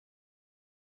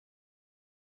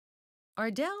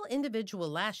Ardell individual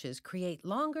lashes create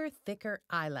longer, thicker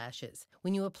eyelashes.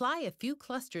 When you apply a few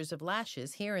clusters of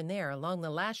lashes here and there along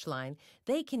the lash line,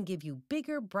 they can give you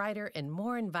bigger, brighter, and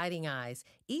more inviting eyes,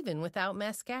 even without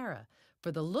mascara.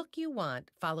 For the look you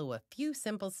want, follow a few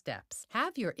simple steps.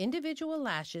 Have your individual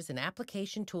lashes and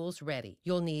application tools ready.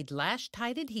 You'll need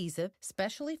lash-tight adhesive,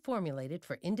 specially formulated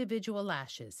for individual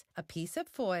lashes, a piece of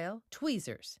foil,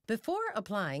 tweezers. Before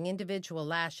applying individual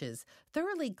lashes,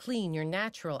 thoroughly clean your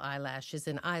natural eyelashes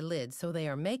and eyelids so they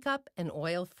are makeup and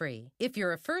oil-free. If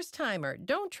you're a first-timer,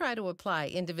 don't try to apply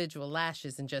individual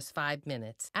lashes in just 5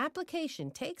 minutes.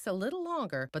 Application takes a little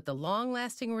longer, but the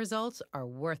long-lasting results are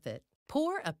worth it.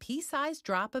 Pour a pea-sized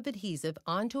drop of adhesive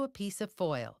onto a piece of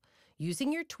foil.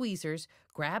 Using your tweezers,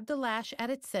 grab the lash at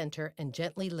its center and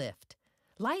gently lift.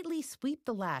 Lightly sweep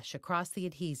the lash across the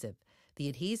adhesive. The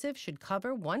adhesive should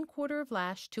cover 1/4 of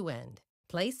lash to end.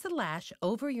 Place the lash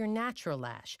over your natural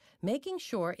lash, making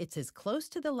sure it's as close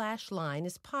to the lash line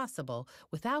as possible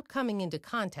without coming into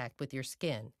contact with your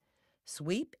skin.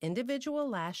 Sweep individual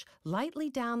lash lightly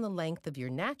down the length of your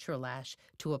natural lash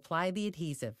to apply the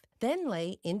adhesive. Then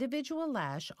lay individual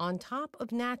lash on top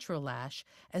of natural lash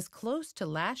as close to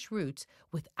lash roots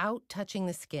without touching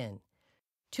the skin.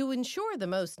 To ensure the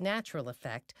most natural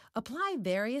effect, apply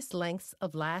various lengths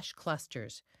of lash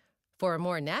clusters. For a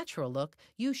more natural look,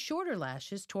 use shorter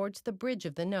lashes towards the bridge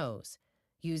of the nose.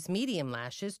 Use medium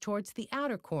lashes towards the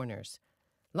outer corners.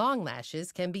 Long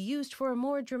lashes can be used for a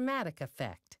more dramatic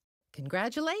effect.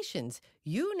 Congratulations!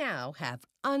 You now have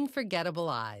unforgettable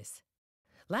eyes.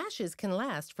 Lashes can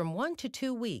last from 1 to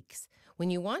 2 weeks. When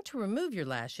you want to remove your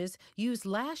lashes, use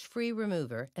lash-free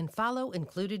remover and follow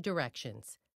included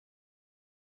directions.